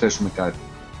να προσθέσουμε κάτι.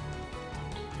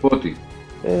 Πότε?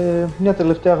 Μια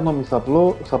τελευταία γνώμη θα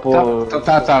πω.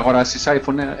 Θα αγοράσεις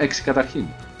iPhone 6 καταρχήν?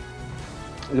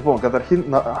 Λοιπόν, καταρχήν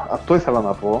αυτό ήθελα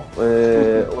να πω,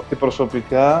 ότι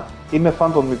προσωπικά είμαι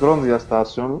φαν των μικρών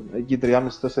διαστάσεων, εκεί 3,5-4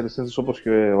 ίντσες όπως και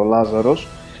ο Λάζαρος.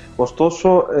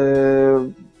 Ωστόσο,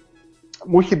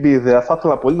 μου είχε μπει η ιδέα, θα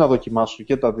ήθελα πολύ να δοκιμάσω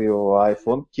και τα δύο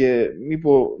iPhone και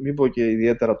μη πω και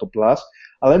ιδιαίτερα το Plus,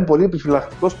 Αλλά είμαι πολύ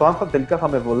επιφυλακτικός στο αν τελικά θα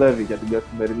με βολεύει για την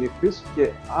καθημερινή χρήση και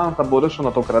αν θα μπορέσω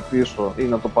να το κρατήσω ή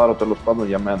να το πάρω τέλος πάντων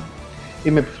για μένα.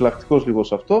 Είμαι επιφυλακτικός λίγο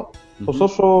σε αυτό,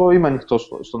 ωστόσο είμαι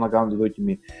ανοιχτός στο να κάνω τη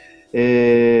δοκιμή.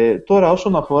 Τώρα,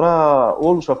 όσον αφορά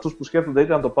όλους αυτούς που σκέφτονται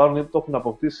είτε να το πάρουν είτε το έχουν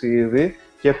αποκτήσει ήδη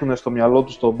και έχουν στο μυαλό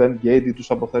τους το Bendgate ή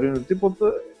τους αποθαρρύνουν οτιδήποτε,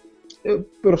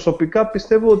 προσωπικά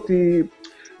πιστεύω ότι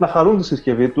να χαρούν τη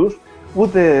συσκευή τους,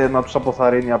 ούτε να τους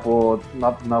αποθαρρύνει από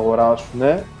να την αγοράσουν.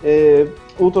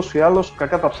 Ούτως ή άλλως,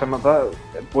 κακά τα ψέματα,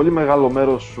 πολύ μεγάλο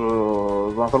μέρος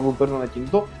των ανθρώπων που παίρνουν ένα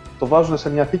κινητό το βάζουν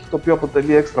σε μια θήκη το οποίο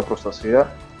αποτελεί έξτρα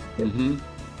προστασία.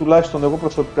 Τουλάχιστον εγώ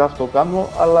προσωπικά αυτό κάνω,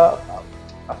 αλλά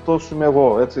αυτός είμαι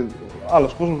εγώ. Έτσι.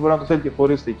 Άλλος κόσμος μπορεί να το θέλει και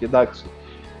χωρίς θήκη, εντάξει.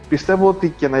 Πιστεύω ότι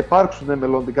και να υπάρξουν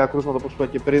μελλοντικά κρούσματα, όπως είπα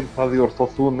και πριν, θα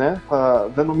διορθωθούν.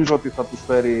 Δεν νομίζω ότι θα τους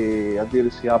φέρει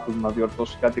αντίρρηση η Apple να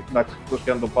διορθώσει κάτι, εντάξει, εκτός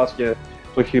και αν το πας και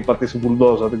το έχει πατήσει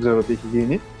μπουλντόζα, δεν ξέρω τι έχει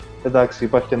γίνει. Εντάξει,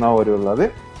 υπάρχει και ένα όριο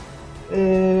δηλαδή.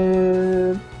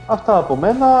 Αυτά από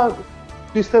μένα.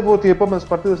 Πιστεύω ότι οι επόμενες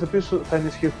παρτίδες επίσης θα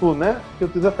ενισχυθούν και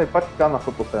ότι δεν θα υπάρχει καν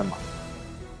αυτό το θέμα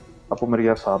από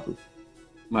μεριάς Apple.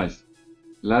 Μάλιστα.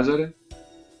 Λάζαρε,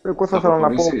 εγώ θα ήθελα να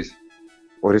πω...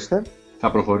 Ορίστε.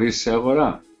 Θα προχωρήσεις σε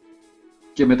αγορά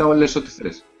και μετά λες ό,τι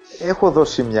θες. Έχω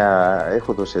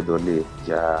δώσει εντολή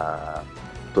για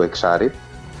το εξάρι,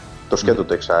 το σκέτο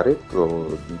το εξάρι,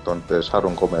 των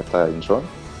 4,7 ιντσών.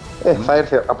 Θα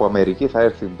έρθει από Αμερική, θα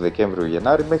έρθει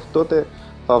Δεκέμβριο-Γενάρη, μέχρι τότε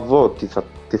θα δω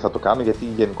τι θα το κάνω, γιατί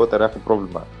γενικότερα έχω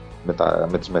πρόβλημα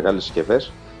με τις μεγάλες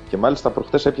συσκευές. Και μάλιστα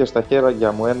προχτές έπιασα στα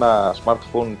χέρια μου ένα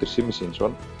smartphone 3,5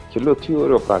 ιντσών και λέω τι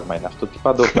ωραίο πράγμα είναι αυτό, τι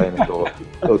παντόφλα είναι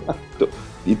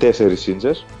οι 4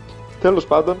 ίντσες. Τέλος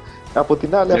πάντων, από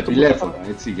την άλλη... Για τηλέφωνα,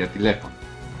 έτσι, για τηλέφωνα.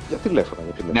 Για τηλέφωνα.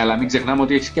 Ναι, αλλά μην ξεχνάμε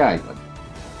ότι έχεις και iPad.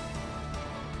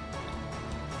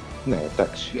 Ναι,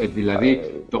 εντάξει.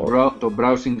 Δηλαδή, το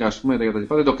browsing, ας πούμε, για τα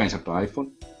λοιπά δεν το κάνεις από το iPhone.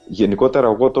 Γενικότερα,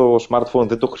 εγώ το smartphone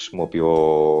δεν το χρησιμοποιώ...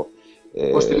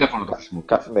 Ως τηλέφωνο το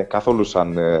χρησιμοποιώ. Καθόλου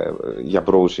σαν για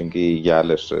browsing ή για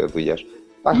άλλες δουλειές.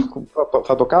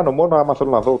 Θα το κάνω μόνο άμα θέλω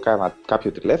να δω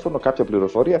κάποιο τηλέφωνο, κάποια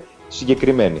πληροφορία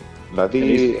συγκεκριμένη.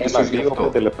 Δηλαδή,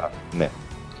 1-2-5 λεπτά. Ναι.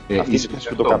 Αυτή είναι η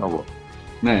που το κάνω εγώ.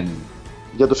 Ναι.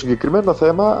 Για το συγκεκριμένο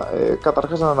θέμα,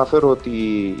 καταρχάς να αναφέρω ότι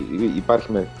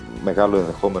υπάρχει μεγάλο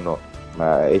ενδεχόμενο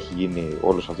να έχει γίνει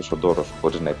όλος αυτός ο ντόρος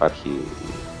χωρίς να υπάρχει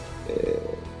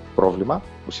πρόβλημα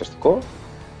ουσιαστικό.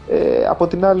 Από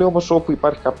την άλλη όμως, όπου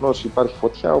υπάρχει καπνός υπάρχει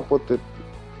φωτιά, οπότε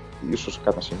ίσως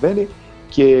κάτι συμβαίνει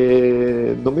και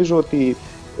νομίζω ότι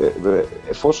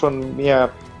εφόσον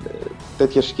μια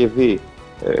τέτοια συσκευή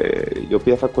η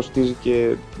οποία θα κοστίζει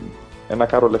και ένα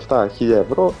κάρο λεφτά, 1.000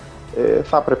 ευρώ,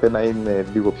 θα έπρεπε να είναι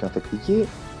λίγο πιο ανθεκτική.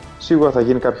 Σίγουρα θα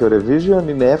γίνει κάποιο revision,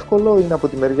 είναι εύκολο, είναι από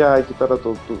τη μεριά εκεί πέρα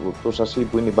το σασί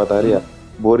που είναι η μπαταρία,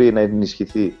 μπορεί να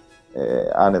ενισχυθεί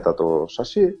άνετα το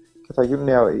σασί και θα γίνουν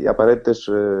οι απαραίτητες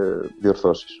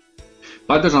διορθώσεις.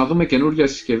 Πάντως να δούμε καινούργια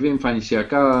συσκευή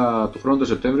εμφανισιακά του χρόνου το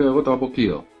Σεπτέμβριο, εγώ το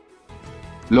αποκλείω.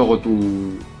 Λόγω του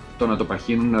το να το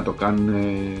παχύνουν, να το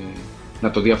κάνουν,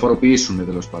 να το διαφοροποιήσουν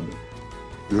τέλος πάντων.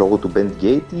 Λόγω του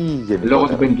Bendgate ή γενικότερα? Λόγω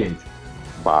του Bendgate.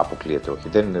 Μπα, αποκλείεται, όχι.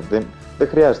 Δεν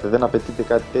χρειάζεται, δεν απαιτείται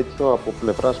κάτι τέτοιο από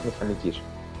πλευράς μηχανικής.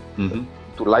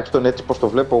 Τουλάχιστον έτσι πως το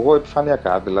βλέπω εγώ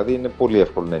επιφανειακά. Δηλαδή είναι πολύ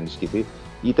εύκολο να ενισχυθεί,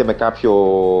 είτε με κάποιο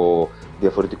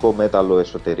διαφορετικό μέταλλο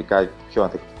εσωτερικά πιο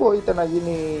ανθεκτικό, είτε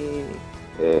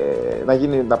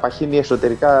να παχύνει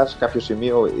εσωτερικά σε κάποιο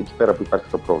σημείο εκεί πέρα που υπάρχει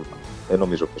το πρόβλημα. Δεν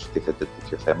νομίζω πως τίθεται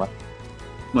τέτοιο θέμα.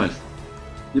 Μάλιστα.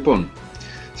 Λοιπόν,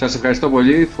 σας ευχαριστώ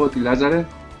πολύ, Φώτη, Λάζαρε.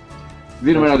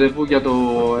 Δίνουμε ραντεβού για το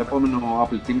επόμενο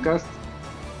Apple Teamcast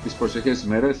τις προσεχές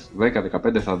ημέρες,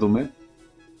 10-15 θα δούμε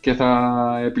και θα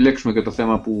επιλέξουμε και το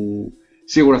θέμα που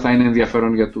σίγουρα θα είναι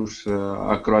ενδιαφέρον για τους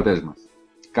ακροατές μας.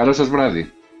 Καλό σας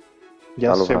βράδυ.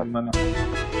 Γεια σας.